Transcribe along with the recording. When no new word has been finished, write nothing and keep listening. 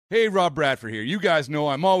Hey, Rob Bradford here. You guys know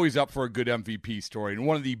I'm always up for a good MVP story, and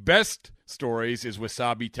one of the best stories is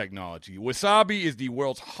Wasabi Technology. Wasabi is the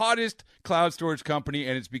world's hottest cloud storage company,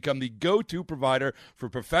 and it's become the go-to provider for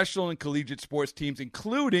professional and collegiate sports teams,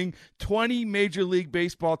 including 20 Major League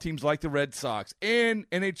Baseball teams like the Red Sox and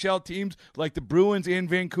NHL teams like the Bruins and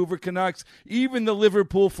Vancouver Canucks. Even the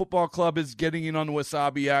Liverpool Football Club is getting in on the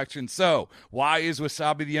Wasabi action. So, why is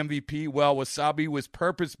Wasabi the MVP? Well, Wasabi was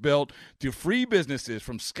purpose-built to free businesses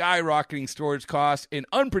from skyrocketing storage costs and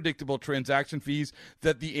unpredictable transaction fees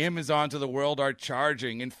that the Amazons of the world are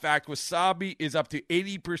charging. In fact, Wasabi is up to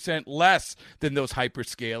 80% less than those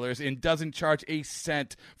hyperscalers and doesn't charge a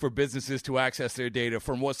cent for businesses to access their data.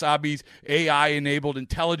 From Wasabi's AI-enabled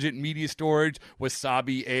intelligent media storage,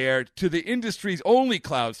 Wasabi Air, to the industry's only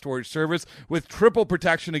cloud storage service with triple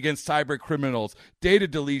protection against cyber criminals, data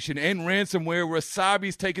deletion, and ransomware,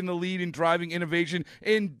 Wasabi's taken the lead in driving innovation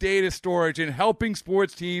in data storage and helping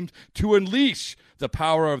sports teams to unleash the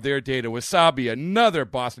power of their data. Wasabi, another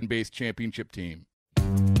Boston-based championship team.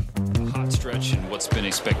 Hot stretch in what's been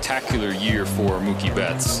a spectacular year for Mookie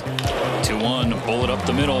Betts. 2-1, bullet up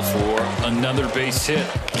the middle for another base hit.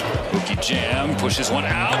 Mookie jam, pushes one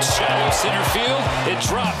out, shallow center field, it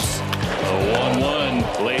drops. The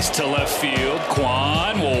 1-1, laced to left field.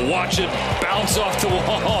 Quan will watch it bounce off the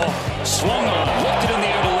wall. Swung on, lifted in the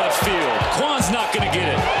air to left field. Quan's not going to get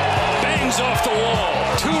it. Bangs off the wall.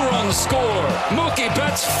 2-run score. Mookie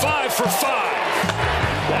Betts 5 for 5.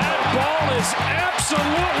 That ball is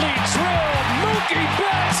absolutely drilled. Mookie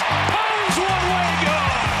Betts pounds one way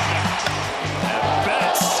gone. And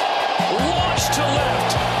Betts launched to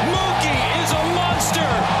left. Mookie is a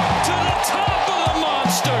monster to the top of the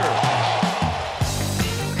monster.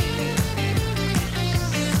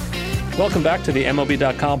 Welcome back to the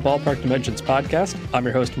MLB.com Ballpark Dimensions podcast. I'm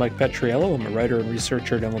your host, Mike Petriello. I'm a writer and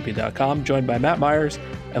researcher at MLB.com, joined by Matt Myers,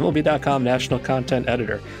 MLB.com National Content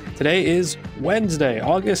Editor. Today is Wednesday,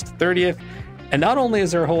 August 30th, and not only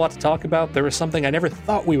is there a whole lot to talk about, there is something I never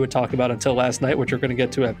thought we would talk about until last night, which we're going to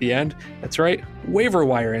get to at the end. That's right, waiver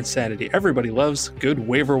wire insanity. Everybody loves good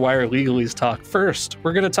waiver wire legalese talk. First,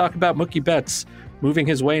 we're going to talk about Mookie Betts moving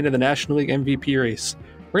his way into the National League MVP race.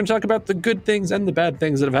 We're going to talk about the good things and the bad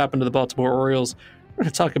things that have happened to the Baltimore Orioles. We're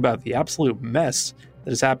going to talk about the absolute mess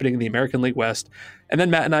that is happening in the American League West. And then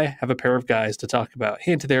Matt and I have a pair of guys to talk about.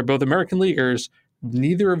 Hint, they're both American leaguers.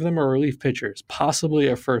 Neither of them are relief pitchers. Possibly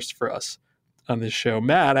a first for us on this show.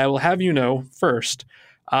 Matt, I will have you know first,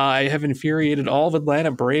 I have infuriated all of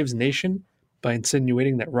Atlanta Braves Nation by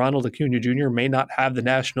insinuating that Ronald Acuna Jr. may not have the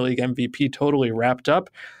National League MVP totally wrapped up.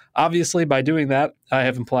 Obviously, by doing that, I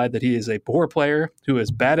have implied that he is a poor player who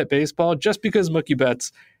is bad at baseball just because Mookie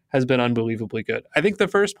Betts has been unbelievably good. I think the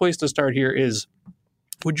first place to start here is,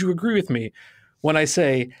 would you agree with me when I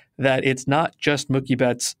say that it's not just Mookie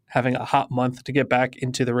Betts having a hot month to get back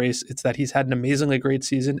into the race? It's that he's had an amazingly great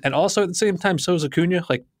season. And also at the same time, so is Acuna.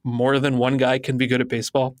 Like, more than one guy can be good at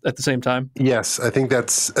baseball at the same time. Yes, I think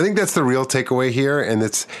that's the real takeaway here. And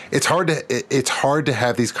it's hard to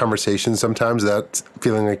have these conversations sometimes without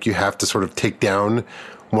feeling like you have to sort of take down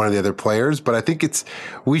one of the other players. But I think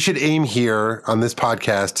we should aim here on this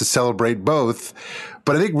podcast to celebrate both.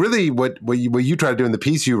 But I think really what you try to do in the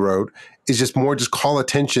piece you wrote is just call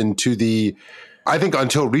attention to the, I think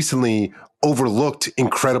until recently, overlooked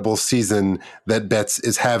incredible season that Betts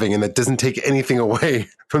is having, and that doesn't take anything away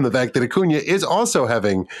from the fact that Acuna is also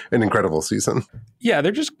having an incredible season. Yeah,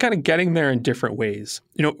 they're just kind of getting there in different ways.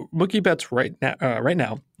 You know, Mookie Betts right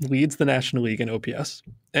now leads the National League in OPS,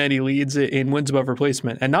 and he leads it in wins above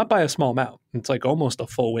replacement, and not by a small amount. It's like almost a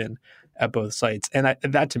full win at both sites. And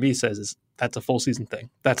that to me says that's a full season thing.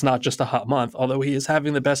 That's not just a hot month, although he is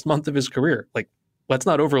having the best month of his career. Like, let's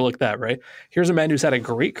not overlook that, right? Here's a man who's had a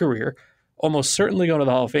great career, almost certainly going to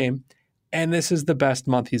the Hall of Fame, and this is the best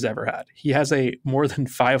month he's ever had. He has a more than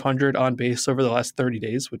 500 on base over the last 30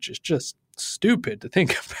 days, which is just stupid to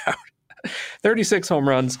think about. 36 home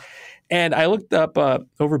runs. And I looked up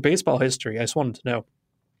over baseball history. I just wanted to know,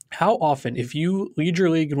 how often, if you lead your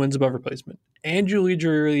league in wins above replacement and you lead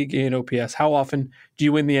your league in OPS, how often do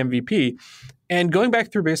you win the MVP? And going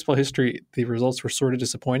back through baseball history, the results were sort of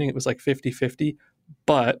disappointing. It was like 50-50,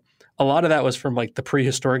 but a lot of that was from like the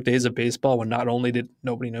prehistoric days of baseball when not only did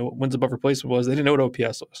nobody know what wins above replacement was, they didn't know what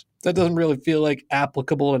OPS was. That doesn't really feel like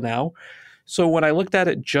applicable to now. So when I looked at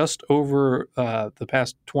it just over the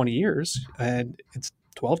past 20 years, and it's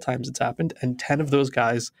 12 times it's happened, and 10 of those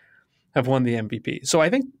guys have won the MVP. So I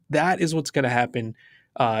think that is what's going to happen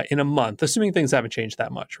in a month, assuming things haven't changed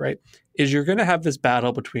that much, right? Is you're going to have this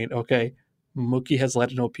battle between, okay, Mookie has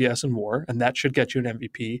led an OPS in WAR, and that should get you an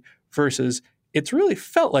MVP, versus it's really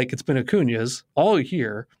felt like it's been Acuna's all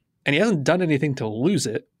year, and he hasn't done anything to lose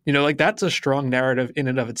it. Like that's a strong narrative in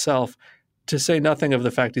and of itself, to say nothing of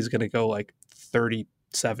the fact he's going to go like 30-70.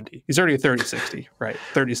 He's already a 30-60, right?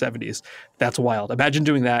 30-70s. That's wild. Imagine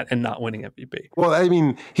doing that and not winning MVP. Well, I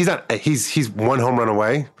mean, he's not. He's one home run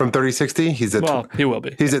away from 30-60. He will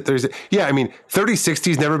be. He's at 30. Yeah, I mean,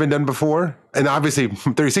 30-60's never been done before, and obviously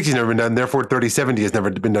 30-60's never been done. Therefore, 30-70 has never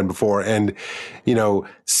been done before. And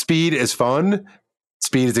speed is fun.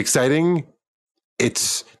 Speed is exciting.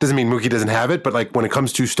 It doesn't mean Mookie doesn't have it, but like when it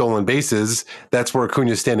comes to stolen bases, that's where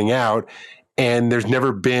Acuna's standing out. And there's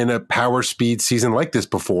never been a power speed season like this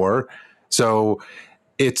before. So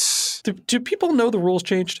it's... Do people know the rules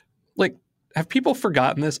changed? Like, have people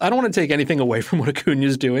forgotten this? I don't want to take anything away from what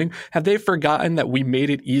Acuna's doing. Have they forgotten that we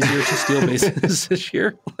made it easier to steal bases this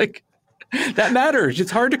year? Like, that matters.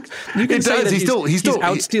 It's hard to... You can say that he's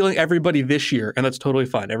outstealing everybody this year, and that's totally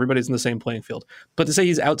fine. Everybody's in the same playing field. But to say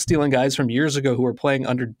he's outstealing guys from years ago who were playing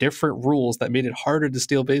under different rules that made it harder to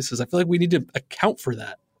steal bases, I feel like we need to account for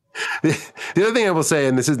that. The other thing I will say,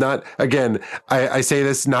 and this is not, again, I say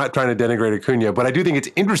this not trying to denigrate Acuna, but I do think it's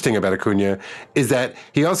interesting about Acuna is that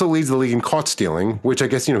he also leads the league in caught stealing, which I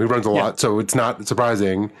guess, he runs a lot, so it's not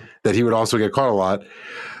surprising that he would also get caught a lot.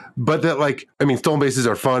 But that, stolen bases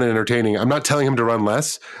are fun and entertaining. I'm not telling him to run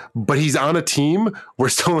less, but he's on a team where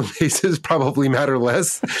stolen bases probably matter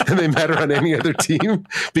less than they matter on any other team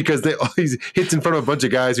because he hits in front of a bunch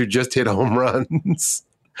of guys who just hit home runs.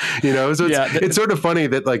 So it's sort of funny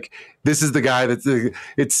that this is the guy that's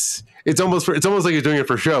it's almost like he's doing it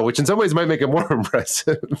for show, which in some ways might make it more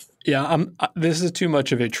impressive. Yeah, this is too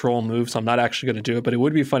much of a troll move, so I'm not actually going to do it. But it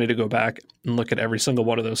would be funny to go back and look at every single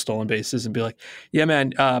one of those stolen bases and be like, yeah,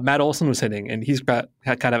 man, Matt Olson was hitting, and he's got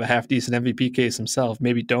kind of a half decent MVP case himself.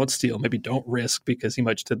 Maybe don't steal, maybe don't risk because he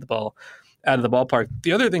might just hit the ball out of the ballpark.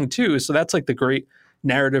 The other thing too, so that's like the great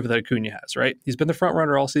narrative that Acuna has, right? He's been the front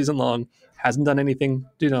runner all season long, hasn't done anything,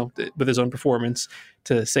 with his own performance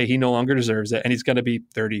to say he no longer deserves it, and he's going to be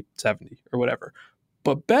 30-70 or whatever.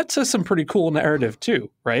 But Betts has some pretty cool narrative too,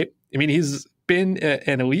 right? I mean, he's been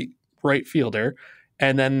an elite right fielder,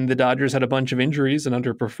 and then the Dodgers had a bunch of injuries and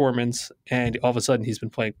underperformance, and all of a sudden he's been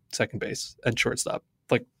playing second base and shortstop,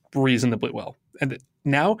 reasonably well. And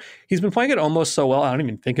now he's been playing it almost so well, I don't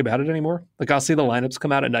even think about it anymore. I'll see the lineups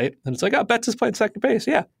come out at night, and it's like, oh, Betts is playing second base.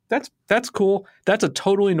 Yeah, that's cool. That's a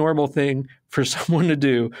totally normal thing for someone to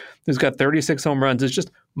do who's got 36 home runs, is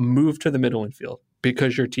just move to the middle infield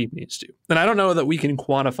because your team needs to. And I don't know that we can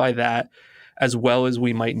quantify that as well as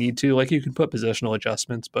we might need to. You can put positional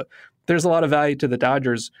adjustments, but there's a lot of value to the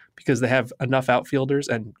Dodgers because they have enough outfielders,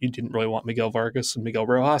 and you didn't really want Miguel Vargas and Miguel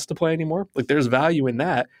Rojas to play anymore. There's value in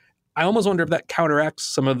that. I almost wonder if that counteracts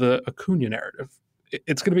some of the Acuna narrative.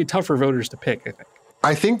 It's going to be tough for voters to pick, I think.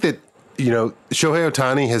 I think that, Shohei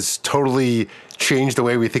Ohtani has totally changed the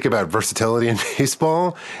way we think about versatility in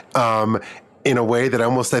baseball in a way that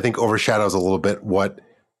I think overshadows a little bit what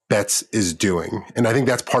Betts is doing. And I think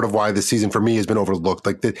that's part of why this season for me has been overlooked.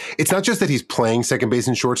 It's not just that he's playing second base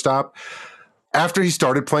and shortstop. After he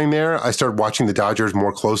started playing there, I started watching the Dodgers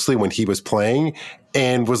more closely when he was playing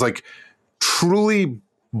and was truly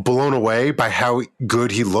blown away by how good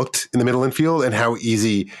he looked in the middle infield and how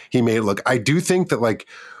easy he made it look. I do think that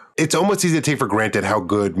it's almost easy to take for granted how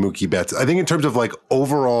good Mookie Betts. I think in terms of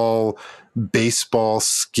overall baseball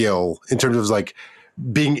skill, in terms of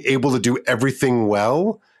being able to do everything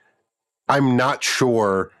well, I'm not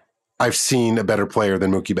sure I've seen a better player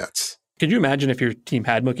than Mookie Betts. Could you imagine if your team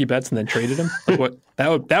had Mookie Betts and then traded him? What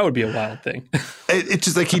that would be a wild thing. It's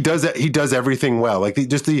just he does it. He does everything well.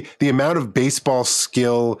 The amount of baseball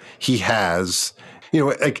skill he has.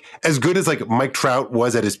 As good as Mike Trout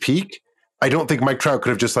was at his peak, I don't think Mike Trout could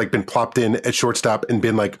have just been plopped in at shortstop and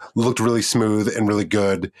been looked really smooth and really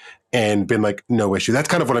good and been no issue. That's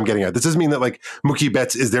kind of what I'm getting at. This doesn't mean that Mookie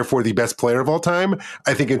Betts is therefore the best player of all time.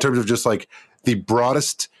 I think in terms of just the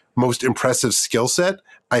broadest, most impressive skill set,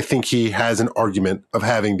 I think he has an argument of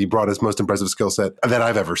having the broadest, most impressive skill set that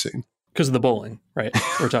I've ever seen. Because of the bowling, right?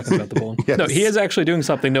 We're talking about the bowling. Yes. No, he is actually doing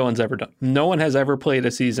something no one's ever done. No one has ever played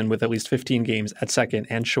a season with at least 15 games at second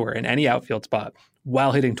and short in any outfield spot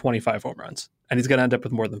while hitting 25 home runs. And he's going to end up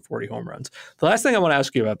with more than 40 home runs. The last thing I want to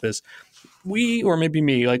ask you about this, or maybe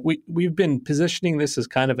me, we've been positioning this as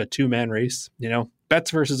kind of a two-man race,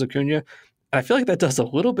 Betts versus Acuna. And I feel like that does a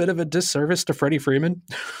little bit of a disservice to Freddie Freeman,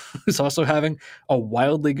 who's also having a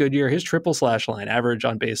wildly good year. His triple slash line average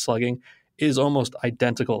on base slugging is almost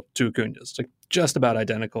identical to Acuna's, just about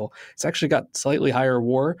identical. It's actually got slightly higher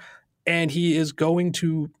WAR, and he is going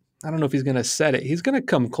to, I don't know if he's going to set it, he's going to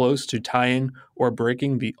come close to tying or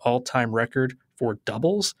breaking the all-time record for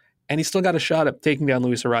doubles and he's still got a shot at taking down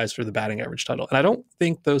Luis Ariz for the batting average title. And I don't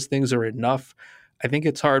think those things are enough. I think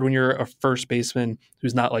it's hard when you're a first baseman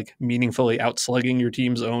who's not like meaningfully outslugging your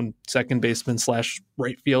team's own second baseman /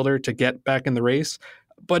 right fielder to get back in the race.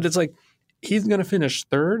 But it's like, he's going to finish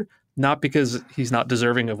third, not because he's not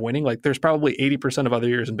deserving of winning. Like, there's probably 80% of other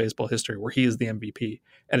years in baseball history where he is the MVP.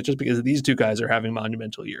 And it's just because these two guys are having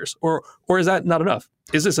monumental years. Or is that not enough?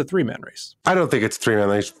 Is this a three-man race? I don't think it's a three-man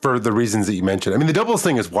race for the reasons that you mentioned. I mean, the doubles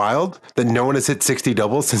thing is wild, that no one has hit 60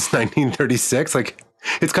 doubles since 1936. Like,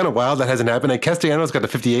 it's kind of wild that hasn't happened. And Castellanos got to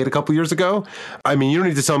 58 a couple years ago. I mean, you don't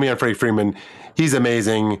need to sell me on Freddie Freeman. He's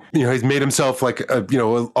amazing. You know, he's made himself like a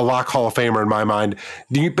lock Hall of Famer in my mind.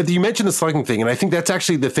 But you mentioned the slugging thing, and I think that's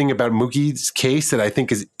actually the thing about Mookie's case that I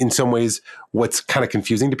think is in some ways what's kind of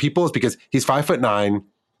confusing to people, is because he's 5'9".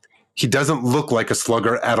 He doesn't look like a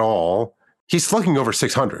slugger at all. He's slugging over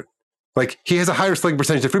 600. Like, he has a higher slugging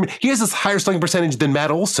percentage than Freeman. He has this higher slugging percentage than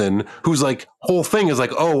Matt Olson, whose like whole thing is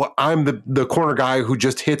like, oh, I'm the corner guy who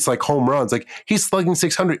just hits like home runs. Like, he's slugging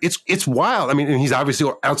 600. It's wild. I mean, and he's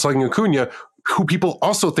obviously outslugging Acuna, who people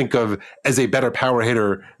also think of as a better power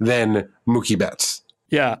hitter than Mookie Betts.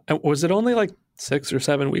 Yeah. And was it only like 6 or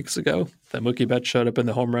 7 weeks ago that Mookie Betts showed up in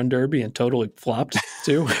the home run derby and totally flopped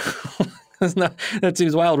too? That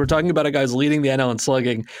seems wild. We're talking about a guy's leading the NL in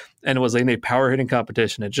slugging, and it was in a power hitting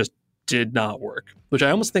competition. It just did not work, which I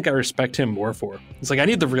almost think I respect him more for. It's like, I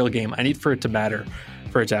need the real game. I need for it to matter,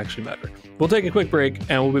 for it to actually matter. We'll take a quick break,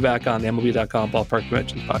 and we'll be back on the MLB.com Ballpark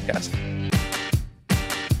Dimensions podcast.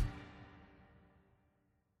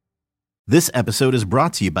 This episode is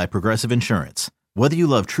brought to you by Progressive Insurance. Whether you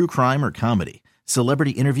love true crime or comedy,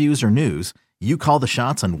 celebrity interviews or news, you call the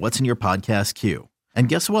shots on what's in your podcast queue. And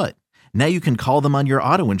guess what? Now you can call them on your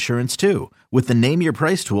auto insurance too, with the Name Your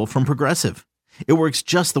Price tool from Progressive. It works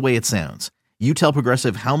just the way it sounds. You tell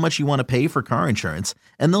Progressive how much you want to pay for car insurance,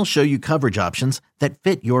 and they'll show you coverage options that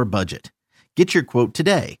fit your budget. Get your quote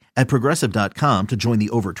today at Progressive.com to join the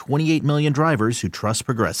over 28 million drivers who trust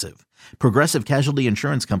Progressive. Progressive Casualty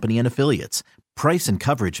Insurance Company and Affiliates. Price and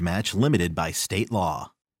coverage match limited by state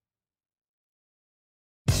law.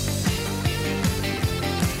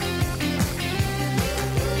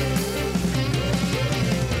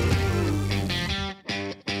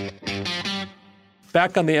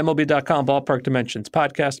 Back on the MLB.com Ballpark Dimensions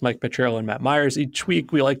podcast, Mike Petriello and Matt Myers. Each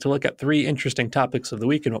week, we like to look at 3 interesting topics of the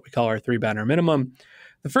week in what we call our 3-banner minimum.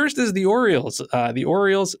 The first is the Orioles. The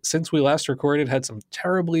Orioles, since we last recorded, had some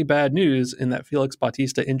terribly bad news in that Felix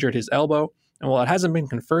Bautista injured his elbow. And while it hasn't been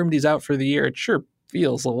confirmed he's out for the year, it sure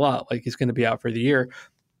feels a lot like he's going to be out for the year.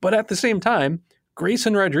 But at the same time,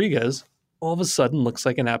 Grayson Rodriguez all of a sudden looks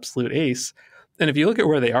like an absolute ace. And if you look at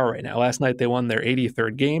where they are right now, last night they won their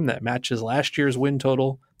 83rd game. That matches last year's win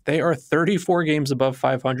total. They are 34 games above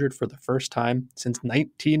 500 for the first time since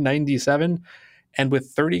 1997. And with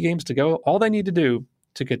 30 games to go, all they need to do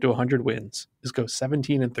to get to 100 wins is go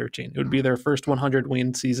 17-13. It would be their first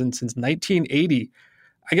 100-win season since 1980.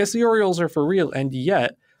 I guess the Orioles are for real. And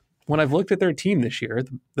yet, when I've looked at their team this year,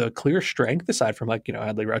 the clear strength, aside from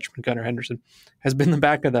Adley Rutschman, Gunnar Henderson, has been the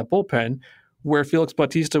back of that bullpen, where Felix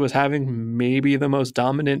Bautista was having maybe the most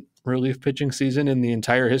dominant relief pitching season in the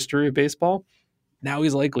entire history of baseball. Now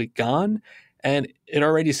he's likely gone, and it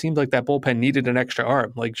already seemed like that bullpen needed an extra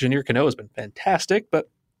arm. Like, Junior Cano has been fantastic, but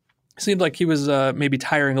it seemed like he was maybe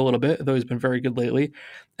tiring a little bit, though he's been very good lately.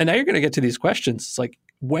 And now you're going to get to these questions. It's like,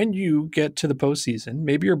 when you get to the postseason,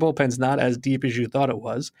 maybe your bullpen's not as deep as you thought it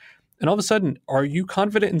was, and all of a sudden, are you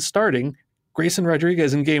confident in starting Grayson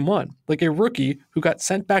Rodriguez in game 1? Like, a rookie who got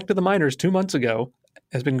sent back to the minors 2 months ago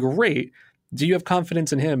has been great. Do you have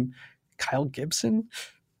confidence in him? Kyle Gibson?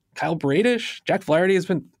 Kyle Bradish? Jack Flaherty has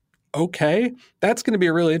been okay. That's going to be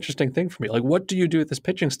a really interesting thing for me. Like, what do you do with this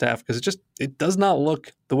pitching staff? Because it does not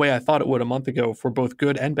look the way I thought it would a month ago for both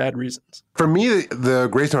good and bad reasons. For me, the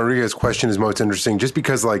Grayson Rodriguez question is most interesting just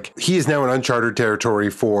because, like, he is now in uncharted territory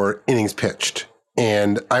for innings pitched.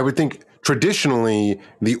 And I would think traditionally,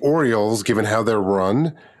 the Orioles, given how they're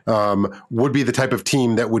run, would be the type of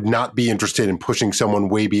team that would not be interested in pushing someone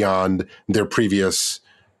way beyond their previous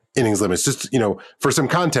innings limits. Just, for some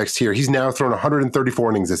context here, he's now thrown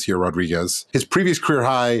 134 innings this year, Rodriguez. His previous career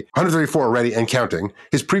high, 134 already and counting.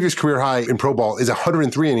 His previous career high in pro ball is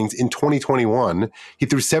 103 innings in 2021. He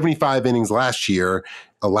threw 75 innings last year.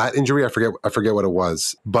 A lat injury, I forget what it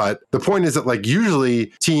was. But the point is that, like, usually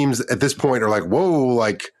teams at this point are like, whoa,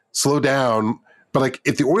 like, slow down. But, like,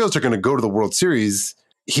 if the Orioles are going to go to the World Series,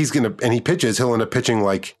 and he pitches, he'll end up pitching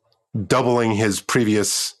like doubling his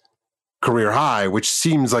previous career high, which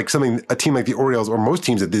seems like something a team like the Orioles or most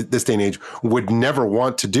teams at this day and age would never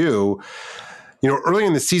want to do. early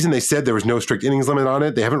in the season, they said there was no strict innings limit on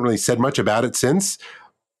it. They haven't really said much about it since.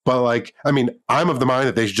 But like, I mean, I'm of the mind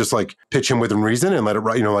that they should just like pitch him within reason and let it,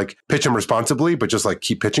 like pitch him responsibly, but just like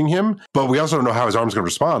keep pitching him. But we also don't know how his arm's going to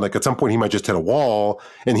respond. Like at some point he might just hit a wall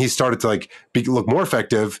and he started to like look more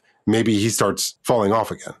effective. Maybe he starts falling off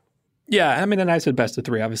again. Yeah, I mean, and I said best of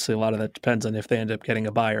three. Obviously, a lot of that depends on if they end up getting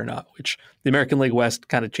a bye or not, which the American League West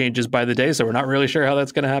kind of changes by the day, so we're not really sure how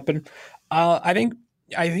that's going to happen. I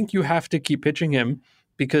think you have to keep pitching him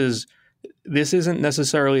because this isn't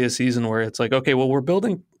necessarily a season where it's like, okay, well, we're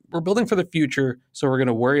building for the future, so we're going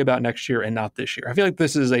to worry about next year and not this year. I feel like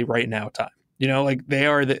this is a right now time. Like they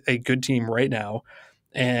are a good team right now,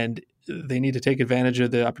 and they need to take advantage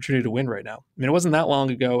of the opportunity to win right now. I mean, it wasn't that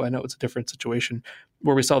long ago. I know it's a different situation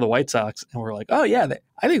where we saw the White Sox and we're like, oh yeah,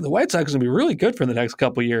 I think the White Sox are going to be really good for the next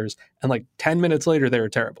couple of years. And like 10 minutes later, they were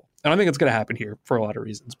terrible. I don't think it's going to happen here for a lot of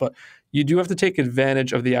reasons, but you do have to take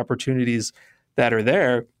advantage of the opportunities that are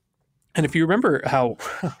there. And if you remember how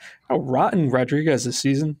rotten Rodriguez's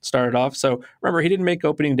season started off, so remember he didn't make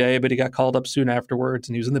opening day, but he got called up soon afterwards,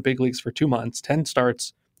 and he was in the big leagues for 2 months, 10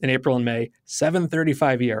 starts in April and May,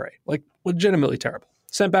 7.35 ERA, like legitimately terrible.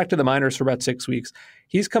 Sent back to the minors for about 6 weeks.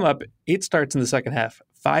 He's come up 8 starts in the second half,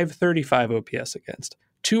 5.35 OPS against,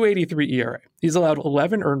 2.83 ERA. He's allowed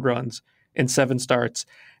 11 earned runs in 7 starts,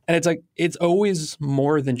 and it's like it's always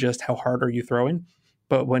more than just how hard are you throwing.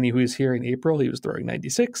 But when he was here in April, he was throwing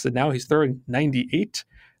 96, and now he's throwing 98.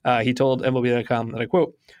 He told MLB.com that I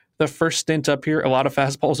quote, "The first stint up here, a lot of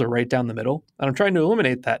fastballs are right down the middle, and I'm trying to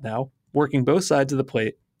eliminate that now, working both sides of the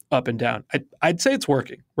plate, up and down." I'd say it's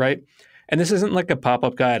working, right? And this isn't like a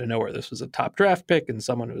pop-up guy out of nowhere. This was a top draft pick and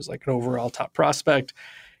someone who was like an overall top prospect.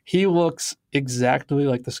 He looks exactly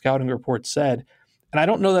like the scouting report said. And I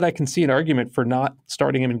don't know that I can see an argument for not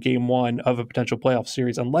starting him in game 1 of a potential playoff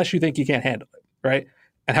series unless you think he can't handle it, right?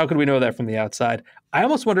 And how could we know that from the outside? I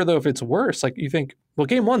almost wonder, though, if it's worse. Like you think, well,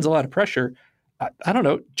 game 1's a lot of pressure. I don't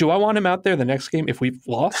know. Do I want him out there the next game if we've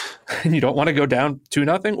lost and you don't want to go down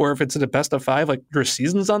 2-0, or if it's at a best of 5, like your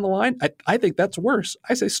season's on the line? I think that's worse.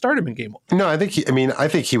 I say start him in game 1. No, I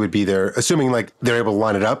think he would be there, assuming like they're able to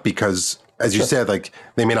line it up because, as you said, like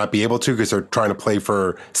they may not be able to because they're trying to play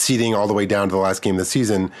for seeding all the way down to the last game of the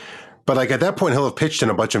season. But like at that point, he'll have pitched in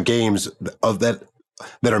a bunch of games of that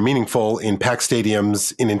are meaningful in packed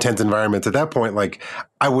stadiums, in intense environments. At that point, like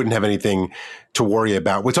I wouldn't have anything to worry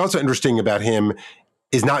about. What's also interesting about him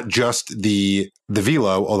is not just the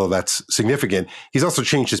velo, although that's significant. He's also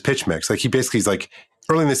changed his pitch mix. Like he basically is like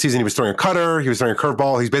early in the season, he was throwing a cutter, he was throwing a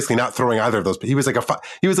curveball. He's basically not throwing either of those. He was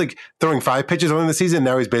like throwing 5 pitches early in the season.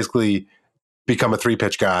 Now he's basically become a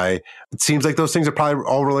 3-pitch guy. It seems like those things are probably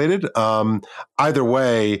all related. Either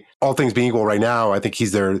way, all things being equal right now, I think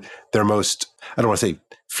he's their most, I don't want to say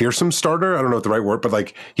fearsome starter. I don't know what the right word, but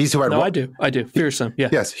like he's who I'd No, I do. Fearsome. Yeah.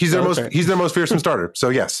 Yes. He's their most fearsome starter. So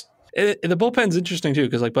yes. The bullpen's interesting too,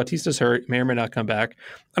 because like Bautista's hurt, may or may not come back.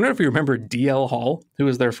 I don't know if you remember DL Hall, who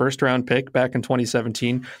was their first round pick back in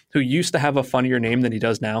 2017, who used to have a funnier name than he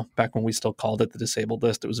does now. Back when we still called it the disabled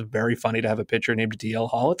list, it was very funny to have a pitcher named DL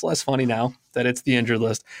Hall. It's less funny now that it's the injured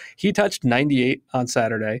list. He touched 98 on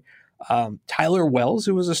Saturday. Tyler Wells,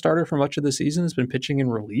 who was a starter for much of the season, has been pitching in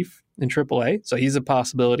relief in AAA, so he's a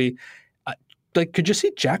possibility. Could you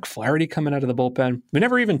see Jack Flaherty coming out of the bullpen? We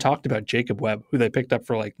never even talked about Jacob Webb, who they picked up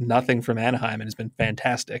for like nothing from Anaheim and has been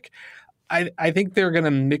fantastic. I think they're going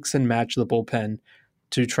to mix and match the bullpen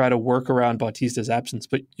to try to work around Bautista's absence,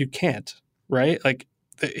 but you can't, right? Like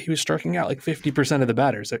he was striking out like 50% of the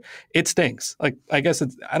batters. It stinks. Like I guess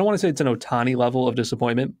I don't want to say it's an Ohtani level of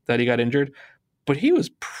disappointment that he got injured, but he was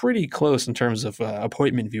pretty close in terms of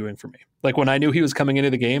appointment viewing for me. Like when I knew he was coming into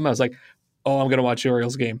the game, I was like, oh, I'm going to watch the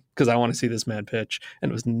Orioles game because I want to see this man pitch. And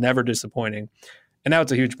it was never disappointing. And now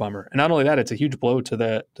it's a huge bummer. And not only that, it's a huge blow to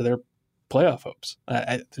their playoff hopes.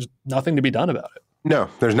 There's nothing to be done about it. No,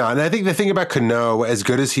 there's not. And I think the thing about Cano, as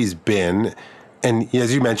good as he's been, and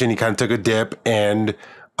as you mentioned, he kind of took a dip and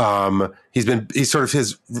he's sort of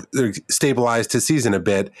stabilized his season a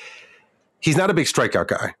bit. He's not a big strikeout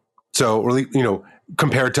guy. So, really,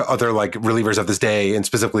 compared to other like relievers of this day and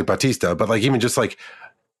specifically Bautista, but like even just like,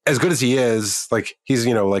 as good as he is, like he's,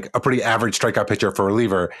 like a pretty average strikeout pitcher for a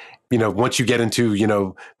reliever. Once you get into,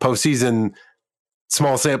 postseason,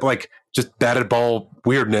 small sample, like just batted ball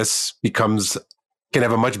weirdness can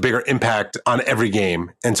have a much bigger impact on every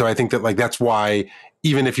game. And so I think that like, that's why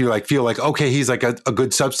even if you like feel like, okay, he's like a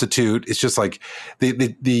good substitute, it's just like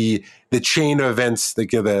the chain of events,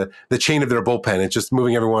 the chain of their bullpen, it's just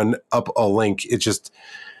moving everyone up a link.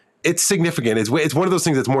 It's significant. It's one of those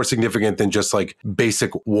things that's more significant than just like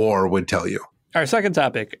basic WAR would tell you. Our second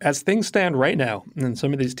topic, as things stand right now, and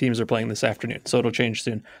some of these teams are playing this afternoon, so it'll change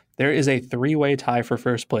soon. There is a three-way tie for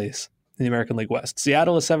first place in the American League West.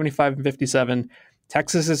 Seattle is 75-57.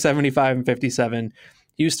 Texas is 75-57.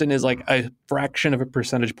 Houston is like a fraction of a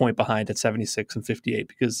percentage point behind at 76-58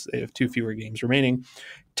 because they have 2 fewer games remaining.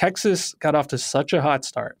 Texas got off to such a hot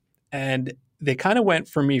start, and they kind of went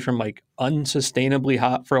for me from like unsustainably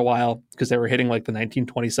hot for a while because they were hitting like the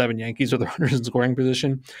 1927 Yankees with runners in scoring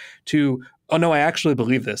position to, oh no, I actually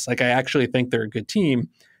believe this. Like I actually think they're a good team.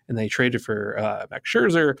 And they traded for Max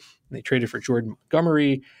Scherzer, and they traded for Jordan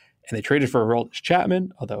Montgomery, and they traded for Aroldis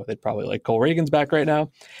Chapman, although they'd probably like Cole Reagan's back right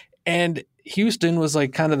now. And Houston was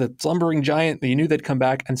like kind of the slumbering giant that you knew they'd come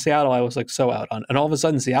back. And Seattle, I was like so out on. And all of a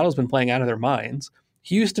sudden, Seattle's been playing out of their minds.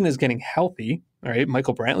 Houston is getting healthy. All right.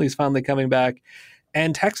 Michael Brantley's finally coming back.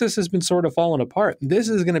 And Texas has been sort of falling apart. This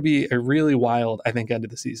is going to be a really wild, I think, end of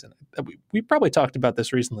the season. We probably talked about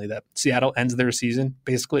this recently, that Seattle ends their season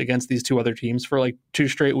basically against these 2 other teams for like 2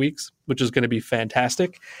 straight weeks, which is going to be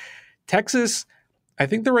fantastic. Texas, I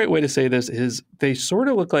think the right way to say this is they sort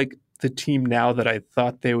of look like the team now that I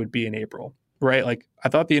thought they would be in April, right? Like I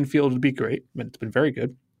thought the infield would be great, but it's been very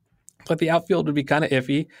good. But the outfield would be kind of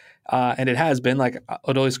iffy, and it has been. Like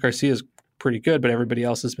Adolis Garcia is pretty good, but everybody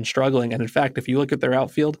else has been struggling. And in fact, if you look at their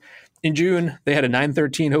outfield, in June, they had a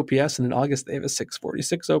 913 OPS, and in August, they have a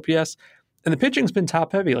 646 OPS. And the pitching's been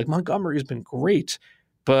top heavy. Like Montgomery's been great,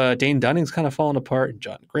 but Dane Dunning's kind of fallen apart, and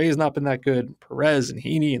John Gray's not been that good. Perez and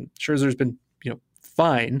Heaney and Scherzer's been,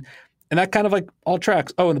 fine. And that kind of like all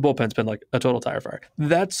tracks. Oh, and the bullpen's been like a total tire fire.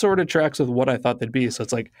 That sort of tracks with what I thought they'd be. So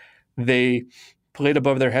it's like they played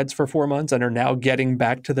above their heads for 4 months and are now getting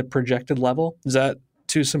back to the projected level. Is that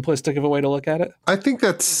too simplistic of a way to look at it? I think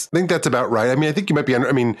that's about right. I mean, I think you might be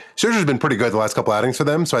Scherzer's been pretty good the last couple outings for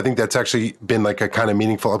them, so I think that's actually been like a kind of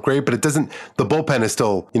meaningful upgrade, but the bullpen is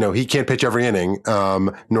still, he can't pitch every inning,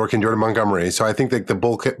 nor can Jordan Montgomery. So I think that the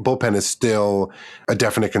bullpen is still a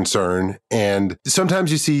definite concern. And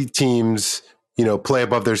sometimes you see teams, play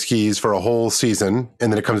above their skis for a whole season,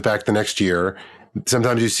 and then it comes back the next year.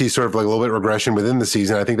 Sometimes you see sort of like a little bit of regression within the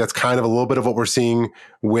season. I think that's kind of a little bit of what we're seeing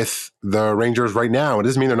with the Rangers right now. It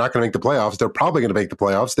doesn't mean they're not going to make the playoffs. They're probably going to make the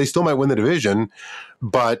playoffs. They still might win the division,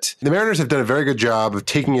 but the Mariners have done a very good job of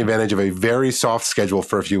taking advantage of a very soft schedule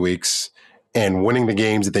for a few weeks and winning the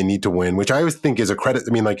games that they need to win, which I always think is a credit.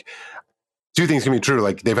 I mean, like 2 things can be true.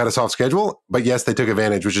 Like they've had a soft schedule, but yes, they took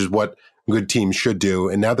advantage, which is what good teams should do.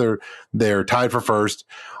 And now they're tied for first,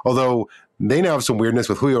 although they now have some weirdness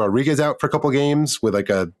with Julio Rodriguez out for a couple of games with like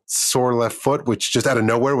a sore left foot, which just out of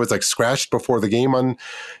nowhere was like scratched before the game on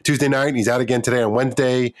Tuesday night. And he's out again today on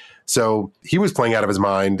Wednesday. So he was playing out of his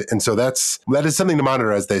mind. And so that is something to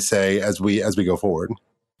monitor, as they say, as we go forward.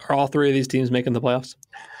 Are all 3 of these teams making the playoffs?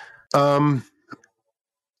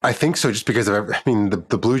 I think so, just because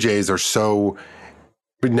the Blue Jays are so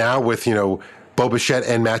now with, Bo Bichette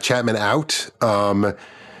and Matt Chapman out,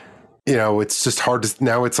 it's just hard to,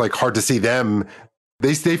 now it's like hard to see them.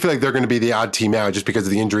 They feel like they're going to be the odd team out just because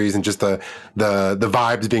of the injuries and just the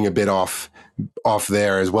vibes being a bit off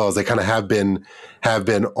there, as well as they kind of have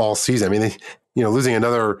been all season. I mean, they, losing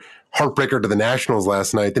another heartbreaker to the Nationals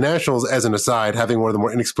last night. The Nationals, as an aside, having one of the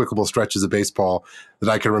more inexplicable stretches of baseball that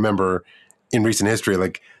I can remember in recent history.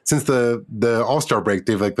 Like since the All-Star break,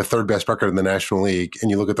 they've like the 3rd best record in the National League,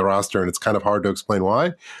 and you look at the roster and it's kind of hard to explain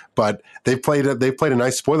why, but they've played a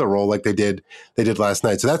nice spoiler role like they did last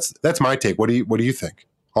night. So that's my take. What do you think?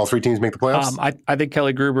 All 3 teams make the playoffs? I think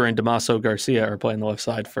Kelly Gruber and Damaso Garcia are playing the left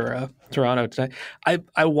side for Toronto tonight.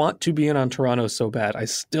 I want to be in on Toronto so bad. I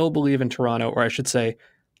still believe in Toronto, or I should say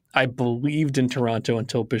I believed in Toronto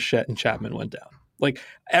until Bichette and Chapman went down. Like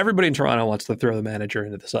everybody in Toronto wants to throw the manager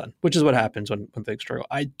into the sun, which is what happens when things struggle.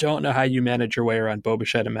 I don't know how you manage your way around Bo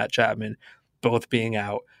Bichette and Matt Chapman both being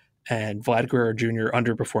out and Vlad Guerrero Jr.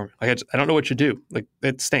 underperforming. Like I don't know what you do. Like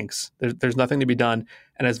it stinks. There's nothing to be done.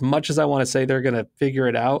 And as much as I want to say they're going to figure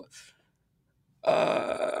it out,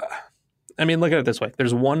 look at it this way.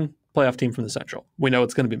 There's one playoff team from the Central. We know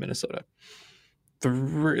it's going to be Minnesota.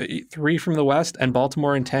 Three from the West, and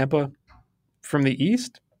Baltimore and Tampa from the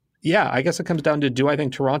East. Yeah, I guess it comes down to, do I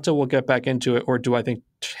think Toronto will get back into it, or do I think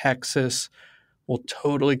Texas will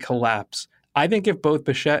totally collapse? I think if both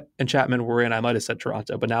Bichette and Chapman were in, I might have said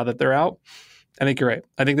Toronto. But now that they're out, I think you're right.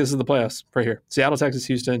 I think this is the playoffs right here. Seattle, Texas,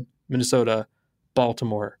 Houston, Minnesota,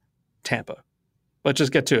 Baltimore, Tampa. Let's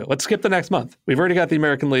just get to it. Let's skip the next month. We've already got the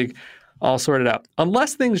American League all sorted out,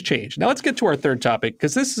 unless things change. Now let's get to our third topic,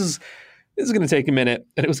 because this is going to take a minute,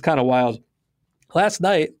 and it was kind of wild. Last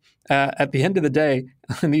night, at the end of the day,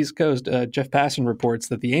 on the East Coast, Jeff Passan reports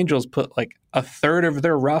that the Angels put like a third of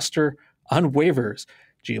their roster on waivers.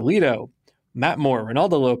 Giolito, Matt Moore,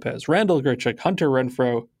 Ronaldo Lopez, Randall Grichuk, Hunter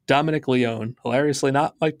Renfroe, Dominic Leone, hilariously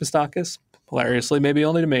not Mike Moustakas, hilariously maybe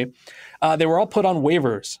only to me. They were all put on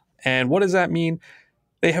waivers. And what does that mean?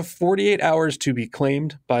 They have 48 hours to be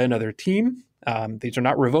claimed by another team. These are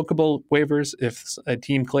not revocable waivers. If a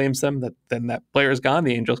team claims them, then that player is gone.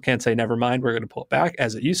 The Angels can't say, never mind, we're going to pull it back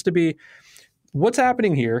as it used to be. What's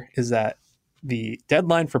happening here is that the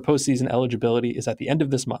deadline for postseason eligibility is at the end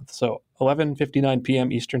of this month. So 11:59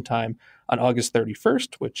 p.m. Eastern time on August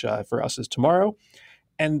 31st, which for us is tomorrow.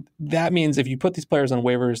 And that means if you put these players on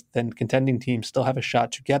waivers, then contending teams still have a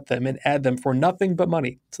shot to get them and add them for nothing but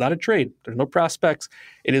money. It's not a trade. There's no prospects.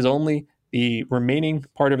 It is only the remaining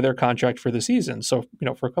part of their contract for the season. So,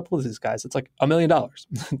 for a couple of these guys, it's like $1 million,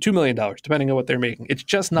 $2 million, depending on what they're making. It's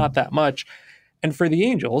just not that much. And for the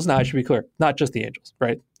Angels, now I should be clear, not just the Angels,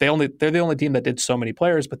 right? They're the only team that did so many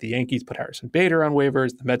players, but the Yankees put Harrison Bader on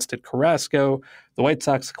waivers, the Mets did Carrasco, the White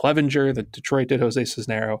Sox, Clevenger, the Detroit did Jose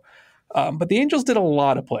Cisnero. But the Angels did a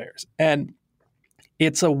lot of players. And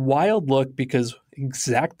it's a wild look because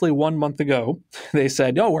exactly 1 month ago, they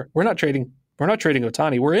said, no, we're not trading. We're not trading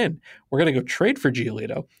Ohtani. We're in. We're going to go trade for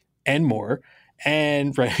Giolito and Moore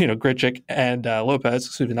and, Grichuk and Lopez.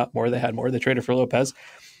 Excuse me, not Moore. They had Moore. They traded for Lopez.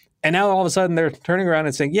 And now all of a sudden they're turning around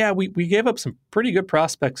and saying, yeah, we gave up some pretty good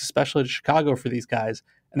prospects, especially to Chicago for these guys.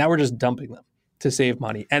 And now we're just dumping them to save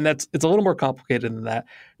money. And it's a little more complicated than that.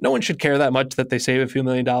 No one should care that much that they save a few $1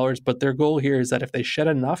 million, but their goal here is that if they shed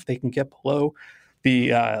enough, they can get below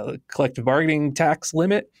the collective bargaining tax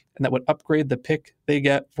limit, and that would upgrade the pick they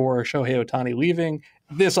get for Shohei Ohtani leaving.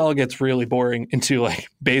 This all gets really boring into like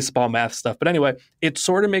baseball math stuff. But anyway, it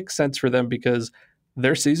sort of makes sense for them because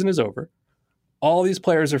their season is over. All these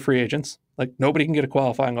players are free agents. Like nobody can get a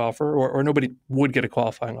qualifying offer, or nobody would get a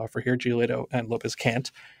qualifying offer here. Giolito and Lopez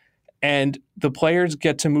can't. And the players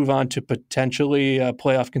get to move on to potentially a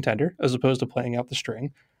playoff contender as opposed to playing out the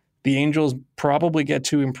string. The Angels probably get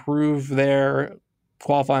to improve their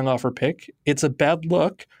qualifying offer pick. It's a bad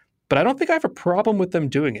look, but I don't think I have a problem with them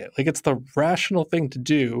doing it. Like it's the rational thing to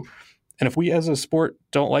do. And if we as a sport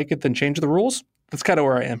don't like it, then change the rules. That's kind of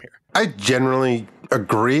where I am here. I generally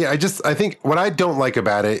agree. I think what I don't like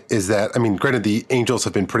about it is that, granted, the Angels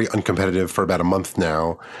have been pretty uncompetitive for about a month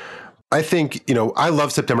now. I think, I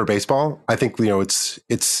love September baseball. I think,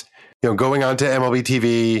 it's going on to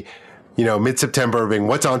MLB TV, mid-September, being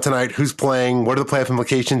what's on tonight, who's playing, what are the playoff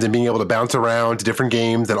implications, and being able to bounce around to different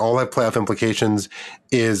games that all have playoff implications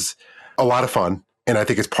is a lot of fun. And I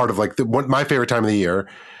think it's part of my favorite time of the year.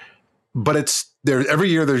 But every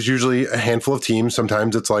year there's usually a handful of teams.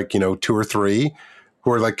 Sometimes it's 2 or 3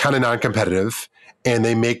 who are kind of non-competitive, and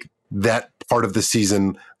they make that part of the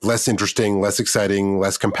season less interesting, less exciting,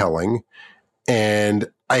 less compelling. And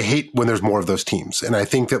I hate when there's more of those teams. And I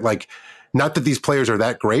think that not that these players are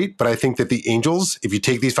that great, but I think that the Angels, if you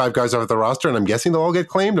take these 5 guys off the roster, and I'm guessing they'll all get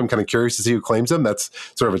claimed, I'm kind of curious to see who claims them. That's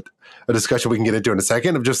sort of a discussion we can get into in a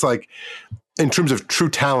second of just in terms of true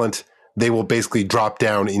talent, they will basically drop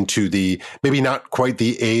down into maybe not quite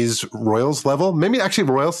the A's Royals level, maybe actually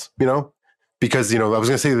Royals, because, I was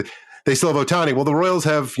going to say that they still have Ohtani. Well, the Royals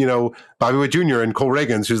have, Bobby Witt Jr. and Cole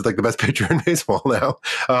Reagans, who's the best pitcher in baseball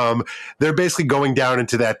now. They're basically going down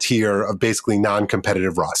into that tier of basically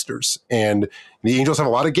non-competitive rosters. And the Angels have a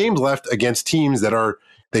lot of games left against teams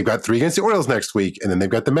they've got 3 against the Orioles next week, and then they've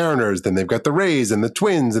got the Mariners, then they've got the Rays and the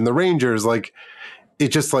Twins and the Rangers.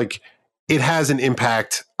 It has an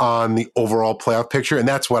impact on the overall playoff picture, and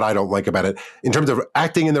that's what I don't like about it. In terms of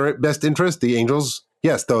acting in their best interest, the Angels,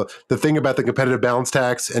 yes, the thing about the competitive balance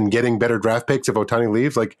tax and getting better draft picks if Ohtani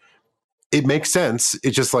leaves, it makes sense.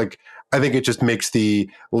 It's just I think it just makes the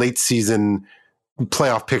late season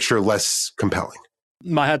playoff picture less compelling.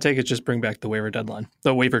 My hot take is just bring back the waiver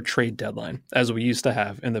trade deadline, as we used to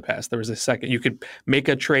have in the past. There was a second, you could make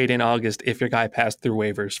a trade in August if your guy passed through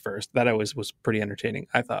waivers first. That always was pretty entertaining,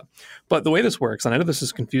 I thought. But the way this works, and I know this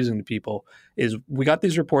is confusing to people, is we got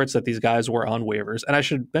these reports that these guys were on waivers. And I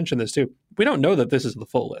should mention this too. We don't know that this is the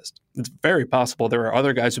full list. It's very possible there are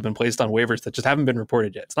other guys who've been placed on waivers that just haven't been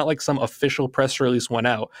reported yet. It's not like some official press release went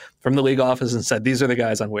out from the league office and said, these are the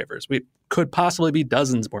guys on waivers. We could possibly be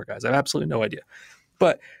dozens more guys. I have absolutely no idea.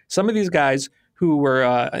 But some of these guys who were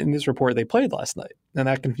in this report, they played last night. And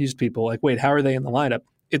that confused people. Wait, how are they in the lineup?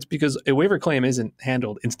 It's because a waiver claim isn't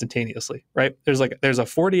handled instantaneously, right? There's a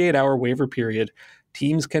 48-hour waiver period.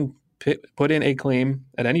 Teams can put in a claim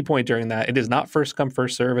at any point during that. It is not first come,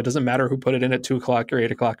 first serve. It doesn't matter who put it in at 2 o'clock or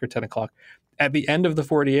 8 o'clock or 10 o'clock. At the end of the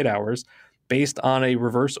 48 hours, based on a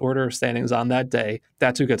reverse order of standings on that day,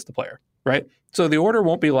 that's who gets the player. right? So the order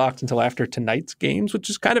won't be locked until after tonight's games, which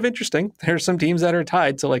is kind of interesting. There's some teams that are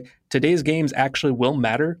tied. So like today's games actually will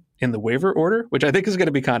matter in the waiver order, which I think is going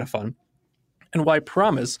to be kind of fun. And while I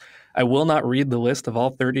promise I will not read the list of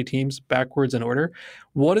all 30 teams backwards in order,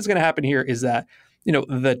 what is going to happen here is that,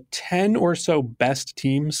 the 10 or so best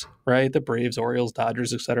teams, right? The Braves, Orioles,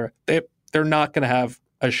 Dodgers, etc. They're not going to have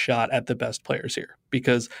a shot at the best players here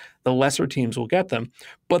because the lesser teams will get them.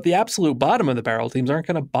 But the absolute bottom of the barrel teams aren't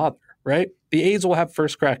going to bother, right? The A's will have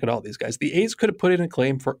first crack at all these guys. The A's could have put in a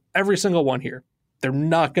claim for every single one here. They're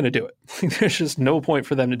not going to do it. There's just no point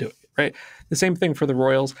for them to do it, right? The same thing for the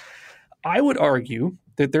Royals. I would argue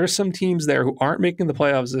that there's some teams there who aren't making the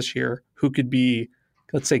playoffs this year who could be,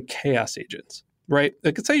 let's say, chaos agents, right?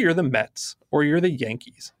 Like, let's say you're the Mets or you're the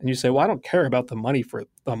Yankees, and you say, well, I don't care about the money for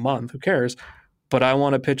a month. Who cares? But I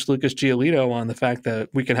want to pitch Lucas Giolito on the fact that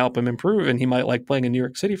we can help him improve and he might like playing in New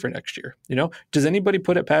York City for next year. Does anybody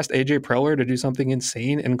put it past AJ Preller to do something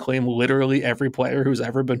insane and claim literally every player who's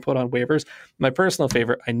ever been put on waivers? My personal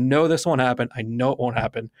favorite, I know this won't happen. I know it won't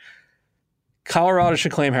happen. Colorado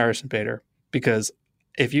should claim Harrison Bader because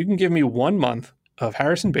if you can give me 1 month of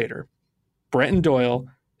Harrison Bader, Brenton Doyle,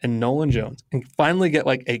 and Nolan Jones and finally get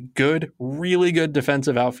like a good, really good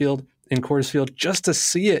defensive outfield in Coors Field just to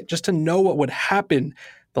see it, just to know what would happen.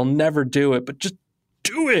 They'll never do it, but just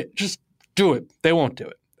do it. Just do it. They won't do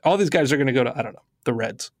it. All these guys are going to go to, I don't know, the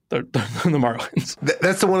Reds, the Marlins.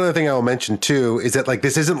 That's the one other thing I'll mention too, is that like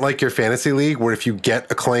this isn't like your fantasy league where if you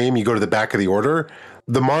get a claim, you go to the back of the order.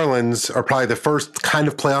 The Marlins are probably the first kind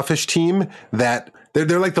of playoff-ish team that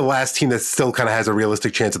they're like the last team that still kind of has a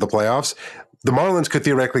realistic chance of the playoffs. The Marlins could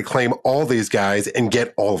theoretically claim all these guys and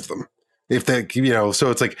get all of them. If they, so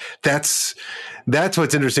it's like, that's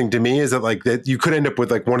what's interesting to me is that like that you could end up with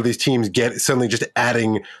like one of these teams suddenly just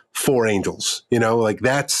adding 4 Angels, like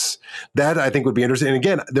that I think would be interesting. And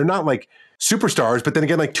again, they're not like superstars, but then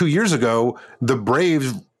again, like 2 years ago, the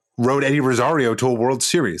Braves rode Eddie Rosario to a World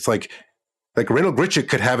Series. Like Randall Grichuk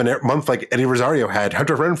could have a month like Eddie Rosario had.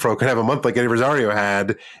 Hunter Renfroe could have a month like Eddie Rosario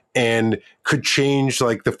had and could change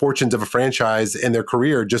like the fortunes of a franchise and their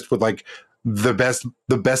career just with like the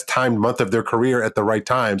best timed month of their career at the right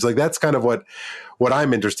times. Like that's kind of what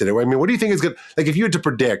I'm interested in. I mean, what do you think is good? Like if you had to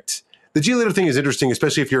predict, the Giolito thing is interesting,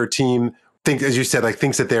 especially if you're a team as you said, like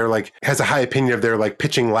thinks that they're like has a high opinion of their like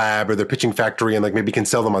pitching lab or their pitching factory and like maybe can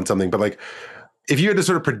sell them on something. But like if you had to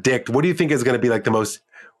sort of predict, what do you think is going to be like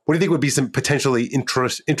what do you think would be some potentially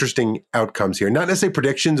interesting outcomes here? Not necessarily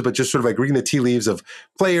predictions, but just sort of like reading the tea leaves of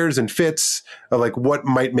players and fits of like what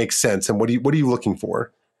might make sense and what are you looking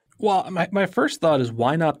for? Well, my first thought is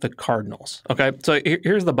why not the Cardinals? Okay, so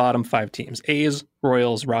here's the bottom 5 teams: A's,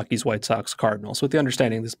 Royals, Rockies, White Sox, Cardinals. With the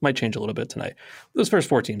understanding this might change a little bit tonight. Those first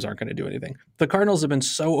 4 teams aren't going to do anything. The Cardinals have been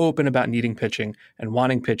so open about needing pitching and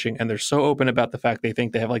wanting pitching, and they're so open about the fact they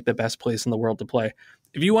think they have like the best place in the world to play.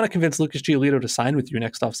 If you want to convince Lucas Giolito to sign with you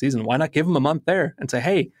next offseason, why not give him a month there and say,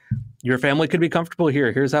 hey, your family could be comfortable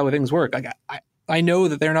here. Here's how things work. I know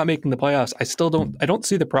that they're not making the playoffs. I don't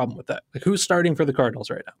see the problem with that. Like who's starting for the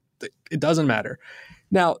Cardinals right now? It doesn't matter.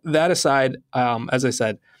 Now, that aside, as I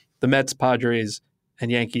said, the Mets, Padres,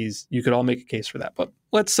 and Yankees, you could all make a case for that. But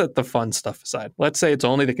let's set the fun stuff aside. Let's say it's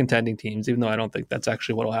only the contending teams, even though I don't think that's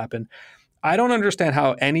actually what will happen. I don't understand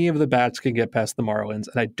how any of the bats can get past the Marlins,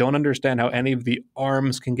 and I don't understand how any of the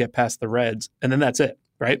arms can get past the Reds, and then that's it,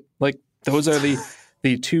 right? Like those are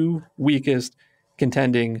the 2 weakest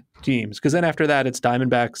contending teams, because then after that it's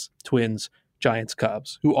Diamondbacks, Twins, Giants,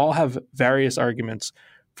 Cubs, who all have various arguments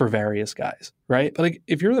for various guys, right? But like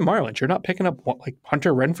if you're the Marlins, you're not picking up like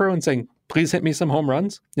Hunter Renfroe and saying, please hit me some home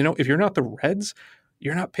runs. If you're not the Reds,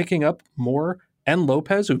 you're not picking up Moore and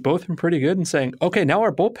Lopez, who've both been pretty good, and saying, okay, now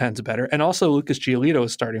our bullpen's better, and also Lucas Giolito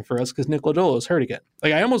is starting for us because Nick Lodolo is hurt again.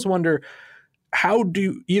 Like I almost wonder, how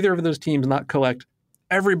do either of those teams not collect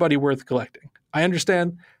everybody worth collecting? I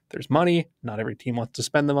understand there's money. Not every team wants to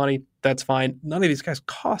spend the money. That's fine. None of these guys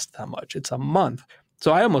cost that much. It's a month.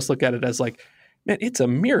 So I almost look at it as like, man, it's a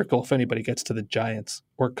miracle if anybody gets to the Giants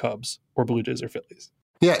or Cubs or Blue Jays or Phillies.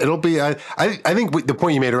 Yeah, it'll be. I think the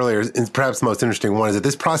point you made earlier is perhaps the most interesting one, is that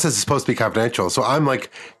this process is supposed to be confidential. So I'm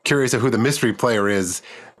like curious of who the mystery player is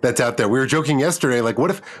that's out there. We were joking yesterday, like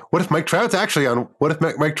what if Mike Trout's actually on? What if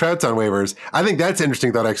Mike Trout's on waivers? I think that's an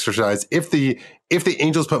interesting thought exercise. If the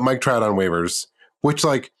Angels put Mike Trout on waivers, which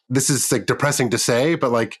like this is like depressing to say,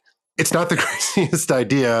 but like it's not the craziest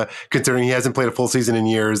idea considering he hasn't played a full season in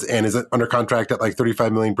years and is under contract at like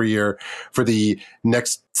 $35 million per year for the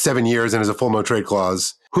next 7 years and has a full no trade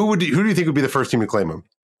clause. Who do you think would be the first team to claim him?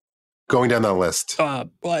 going down that list? Well,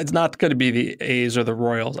 it's not going to be the A's or the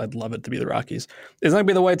Royals. I'd love it to be the Rockies. It's not going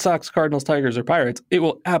to be the White Sox, Cardinals, Tigers, or Pirates. It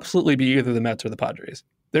will absolutely be either the Mets or the Padres.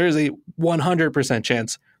 There is a 100%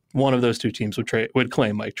 chance one of those two teams would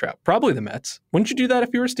claim Mike Trout. Probably the Mets. Wouldn't you do that if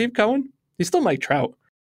you were Steve Cohen? He's still Mike Trout.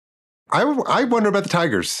 I wonder about the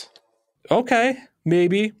Tigers. Okay,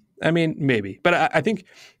 maybe. I mean, maybe. But I think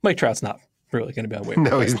Mike Trout's not really going to be on waivers.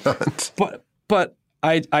 No, he's not. But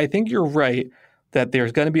I think you're right that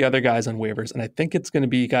there's going to be other guys on waivers, and I think it's going to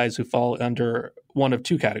be guys who fall under one of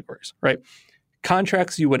two categories, right?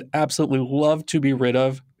 Contracts you would absolutely love to be rid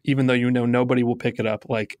of, even though you know nobody will pick it up,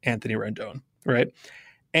 like Anthony Rendon, right?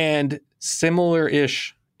 And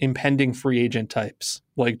similar-ish impending free agent types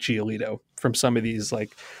like Giolito from some of these like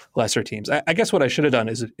lesser teams. I guess what I should have done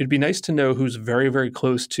is it'd be nice to know who's very, very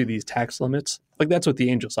close to these tax limits. Like that's what the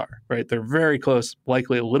Angels are, right? They're very close,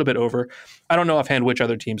 likely a little bit over. I don't know offhand which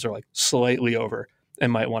other teams are like slightly over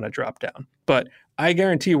and might want to drop down. But I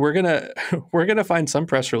guarantee we're gonna find some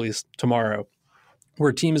press release tomorrow where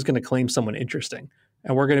a team is going to claim someone interesting.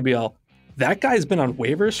 And we're going to be all, that guy's been on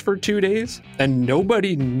waivers for 2 days and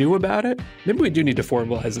nobody knew about it. Maybe we do need to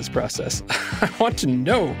formalize this process. I want to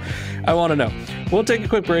know. We'll take a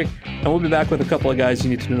quick break and we'll be back with a couple of guys you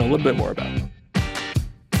need to know a little bit more about.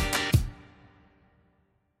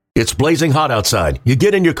 It's blazing hot outside. You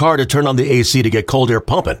get in your car to turn on the AC to get cold air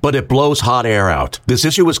pumping, but it blows hot air out. This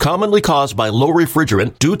issue is commonly caused by low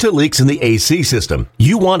refrigerant due to leaks in the AC system.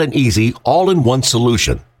 You want an easy, all-in-one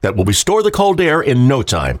solution that will restore the cold air in no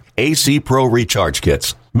time. AC Pro Recharge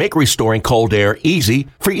Kits make restoring cold air easy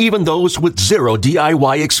for even those with zero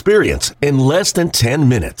DIY experience in less than 10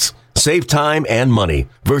 minutes. Save time and money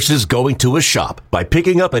versus going to a shop by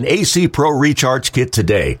picking up an AC Pro Recharge Kit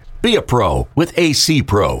today. Be a pro with AC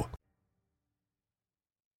Pro.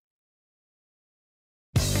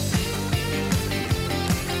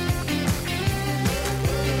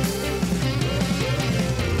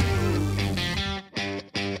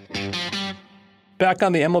 Back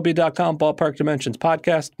on the MLB.com Ballpark Dimensions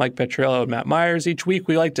podcast, Mike Petriello and Matt Myers. Each week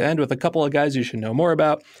we like to end with a couple of guys you should know more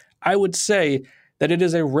about. I would say that it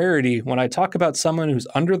is a rarity when I talk about someone who's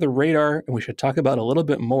under the radar and we should talk about a little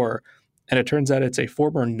bit more. And it turns out it's a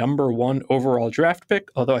former number 1 overall draft pick.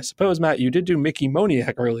 Although I suppose, Matt, you did do Mickey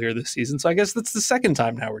Moniak earlier this season, so I guess that's the second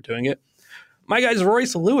time now we're doing it. My guy's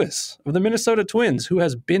Royce Lewis of the Minnesota Twins, who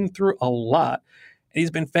has been through a lot, and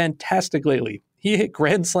he's been fantastic lately. He hit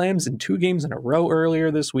grand slams in 2 games in a row earlier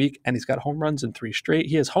this week, and he's got home runs in 3 straight.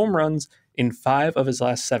 He has home runs in 5 of his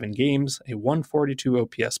last 7 games, a 142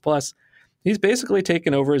 OPS plus. He's basically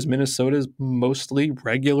taken over as Minnesota's mostly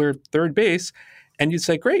regular third base, and you'd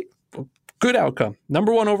say, great, good outcome.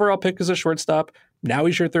 Number 1 overall pick as a shortstop. Now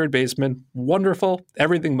he's your third baseman. Wonderful.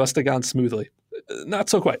 Everything must have gone smoothly. Not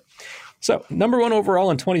so quite. So, number 1 overall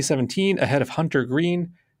in 2017, ahead of Hunter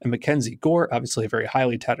Green and Mackenzie Gore, obviously a very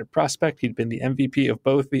highly touted prospect. He'd been the MVP of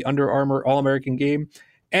both the Under Armour All-American Game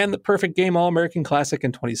and the Perfect Game All-American Classic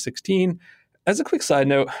in 2016. As a quick side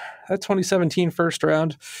note, that 2017 first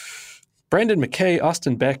round, Brandon McKay,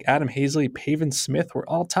 Austin Beck, Adam Hazley, Pavin Smith were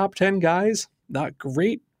all top 10 guys. Not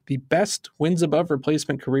great. The best wins above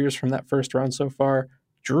replacement careers from that first round so far,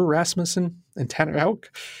 Drew Rasmussen and Tanner Houck,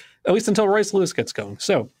 at least until Royce Lewis gets going.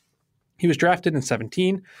 So he was drafted in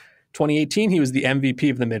 17. 2018, he was the MVP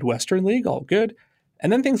of the Midwestern League, all good.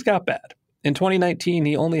 And then things got bad. In 2019,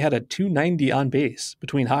 he only had a 290 on base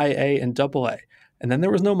between high A and double A. And then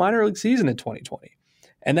there was no minor league season in 2020.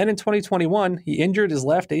 And then in 2021, he injured his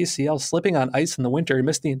left ACL slipping on ice in the winter and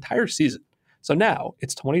missed the entire season. So now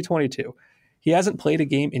it's 2022. He hasn't played a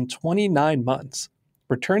game in 29 months,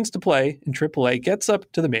 returns to play in AAA, gets up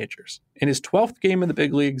to the majors. In his 12th game in the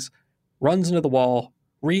big leagues, runs into the wall,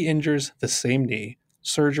 re-injures the same knee,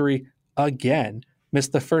 surgery again,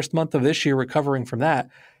 missed the first month of this year recovering from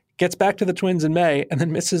that, gets back to the Twins in May, and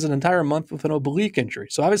then misses an entire month with an oblique injury.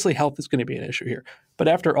 So obviously health is going to be an issue here. But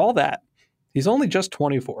after all that, he's only just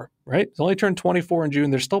 24, right? He's only turned 24 in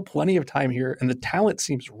June. There's still plenty of time here, and the talent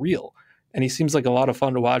seems real. And he seems like a lot of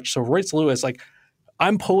fun to watch. So Royce Lewis, like,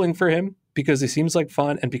 I'm pulling for him because he seems like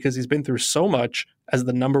fun and because he's been through so much as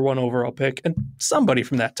the number 1 overall pick. And somebody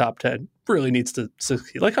from that top 10 really needs to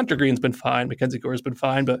succeed. Like Hunter Green's been fine. Mackenzie Gore's been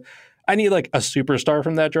fine. But I need like a superstar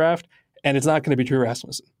from that draft. And it's not going to be Drew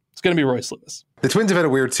Rasmussen. It's going to be Royce Lewis. The Twins have had a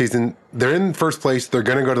weird season. They're in first place. They're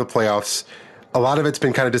going to go to the playoffs. A lot of it's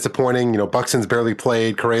been kind of disappointing. You know, Buxton's barely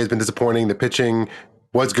played. Correa's been disappointing. The pitching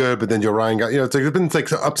was good, but then Joe Ryan got, it's like, there's been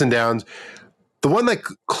like ups and downs. The one like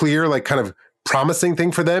clear, like kind of promising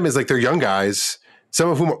thing for them is like they're young guys. Some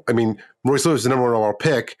of whom, I mean, Royce Lewis is the number 1 overall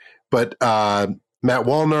pick, but Matt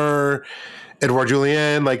Wallner Edouard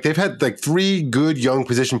Julien. Like they've had like 3 good young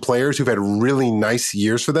position players who've had really nice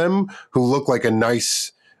years for them, who look like a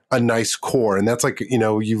nice core. And that's like,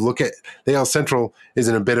 you look at the AL Central is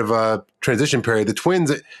in a bit of a transition period. The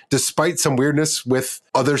Twins, despite some weirdness with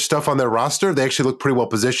other stuff on their roster, they actually look pretty well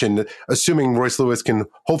positioned, assuming Royce Lewis can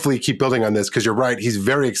hopefully keep building on this, because you're right, he's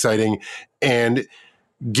very exciting. And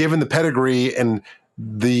given the pedigree and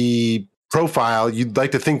the profile, you'd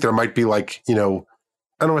like to think there might be like, I don't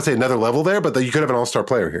want to say another level there, but that you could have an all-star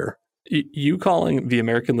player here. You calling the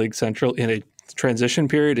American League Central in a transition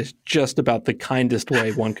period is just about the kindest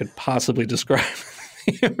way one could possibly describe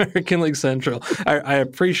the American League Central. I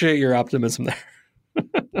appreciate your optimism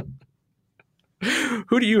there.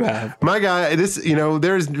 Who do you have? My guy,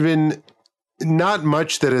 there's been not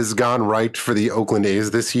much that has gone right for the Oakland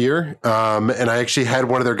A's this year. And I actually had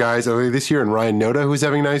one of their guys earlier this year, and Ryan Noda, who's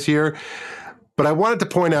having a nice year. But I wanted to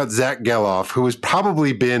point out Zach Geloff, who has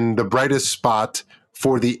probably been the brightest spot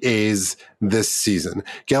for the A's this season.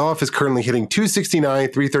 Geloff is currently hitting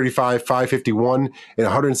 .269, .335, .551 in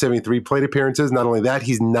 173 plate appearances. Not only that,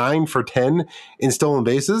 he's 9 for 10 in stolen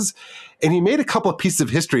bases. And he made a couple of pieces of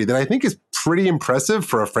history that I think is pretty impressive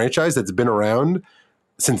for a franchise that's been around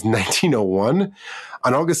since 1901.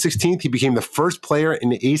 On August 16th, he became the first player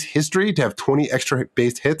in A's history to have 20 extra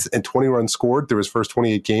base hits and 20 runs scored through his first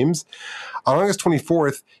 28 games. On August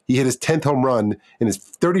 24th, he hit his 10th home run in his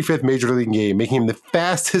 35th Major League game, making him the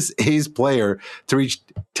fastest A's player to reach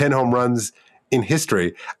 10 home runs in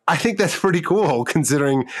history. I think that's pretty cool,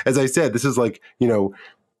 considering, as I said, this is like,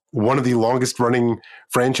 one of the longest running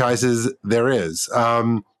franchises there is.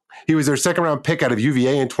 He was their second-round pick out of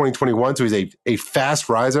UVA in 2021, so he's a fast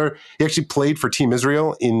riser. He actually played for Team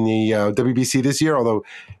Israel in the WBC this year, although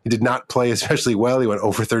he did not play especially well. He went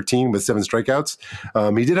over 13 with 7 strikeouts.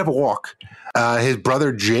 He did have a walk. His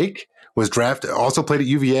brother Jake was also played at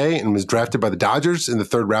UVA and was drafted by the Dodgers in the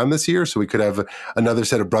 3rd round this year, so we could have another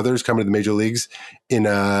set of brothers coming to the major leagues in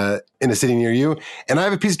a city near you. And I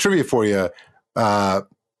have a piece of trivia for you,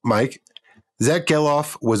 Mike. Zach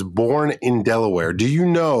Geloff was born in Delaware. Do you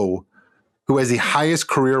know who has the highest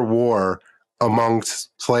career WAR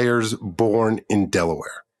amongst players born in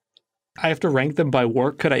Delaware? I have to rank them by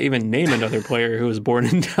WAR. Could I even name another player who was born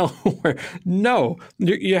in Delaware? No.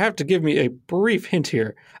 You have to give me a brief hint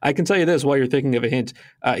here. I can tell you this while you're thinking of a hint.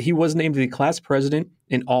 He was named the class president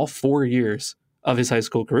in all 4 years of his high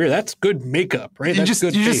school career. That's good makeup, right? You just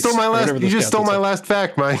stole my last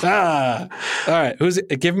fact, Mike. All right.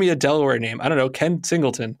 Give me a Delaware name. I don't know. Ken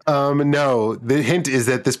Singleton. No. The hint is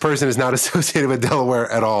that this person is not associated with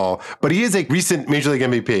Delaware at all. But he is a recent Major League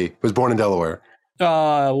MVP. Was born in Delaware.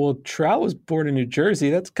 Well, Trout was born in New Jersey.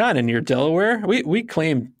 That's kind of near Delaware. We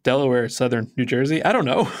claim Delaware, southern New Jersey. I don't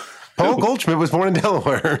know. Paul Goldschmidt was born in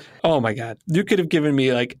Delaware. Oh, my God. You could have given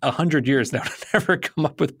me like 100 years now to never come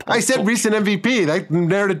up with Paul I said recent MVP. That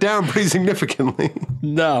narrowed it down pretty significantly.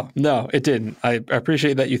 No, it didn't. I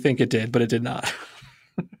appreciate that you think it did, but it did not.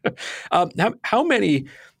 How many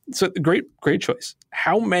 – so great choice.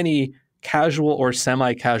 How many casual or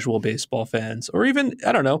semi-casual baseball fans, or even,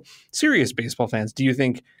 I don't know, serious baseball fans, do you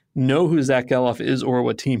think know who Zach Geloff is or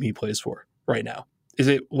what team he plays for right now? Is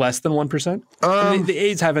it less than 1%? The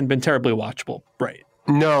A's haven't been terribly watchable, right?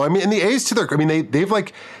 No, I mean, and the A's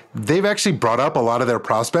they've actually brought up a lot of their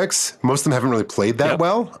prospects. Most of them haven't really played that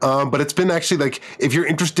well, but it's been actually like if you're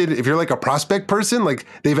interested, if you're like a prospect person, like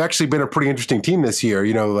they've actually been a pretty interesting team this year.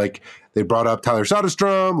 Like they brought up Tyler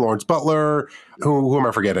Soderstrom, Lawrence Butler. Who am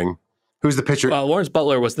I forgetting? Who's the pitcher? Lawrence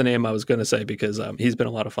Butler was the name I was going to say because he's been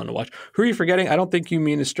a lot of fun to watch. Who are you forgetting? I don't think you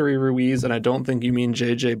mean Esteury Ruiz, and I don't think you mean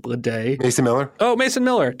J.J. Bleday. Mason Miller. Oh, Mason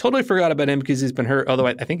Miller. Totally forgot about him because he's been hurt, although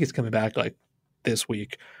I think he's coming back like this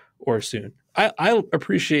week or soon. I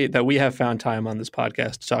appreciate that we have found time on this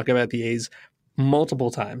podcast to talk about the A's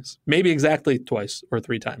multiple times, maybe exactly twice or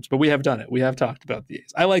 3 times, but we have done it. We have talked about the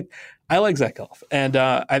A's. I like Zach Geloff, and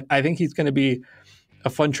I think he's going to be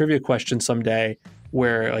a fun trivia question someday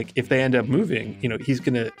where, like, if they end up moving, he's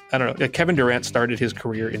going to, I don't know, Kevin Durant started his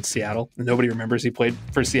career in Seattle. And nobody remembers he played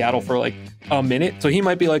for Seattle for like a minute. So he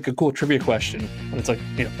might be like a cool trivia question when it's like,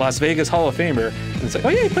 Las Vegas Hall of Famer. And it's like, oh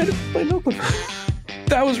yeah, he played in Oakland.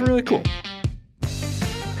 That was really cool.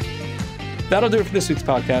 That'll do it for this week's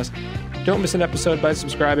podcast. Don't miss an episode by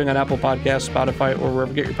subscribing on Apple Podcasts, Spotify, or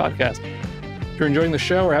wherever you get your podcast. If you're enjoying the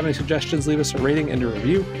show or have any suggestions, leave us a rating and a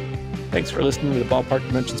review. Thanks for listening to the Ballpark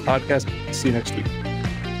Dimensions podcast. See you next week.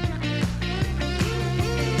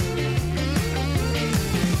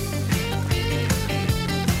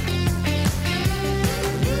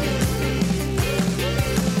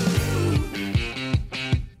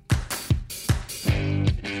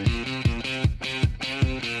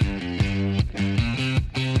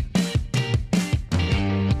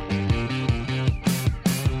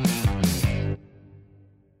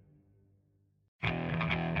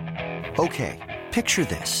 Okay, picture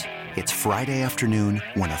this. It's Friday afternoon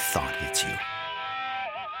when a thought hits you.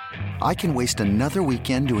 I can waste another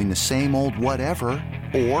weekend doing the same old whatever,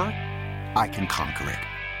 or I can conquer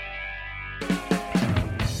it.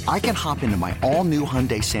 I can hop into my all-new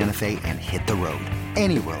Hyundai Santa Fe and hit the road.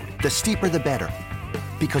 Any road. The steeper, the better.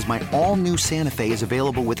 Because my all-new Santa Fe is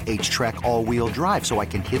available with H-Track all-wheel drive, so I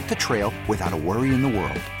can hit the trail without a worry in the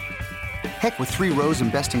world. Heck, with 3 rows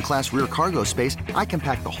and best-in-class rear cargo space, I can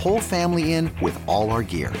pack the whole family in with all our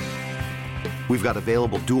gear. We've got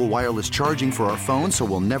available dual wireless charging for our phones, so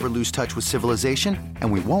we'll never lose touch with civilization,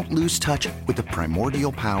 and we won't lose touch with the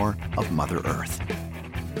primordial power of Mother Earth.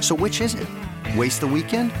 So which is it? Waste the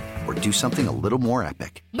weekend or do something a little more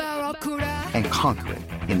epic? And conquer it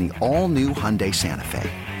in the all-new Hyundai Santa Fe.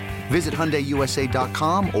 Visit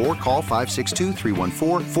HyundaiUSA.com or call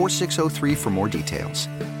 562-314-4603 for more details.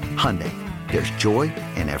 Hyundai, there's joy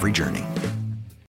in every journey.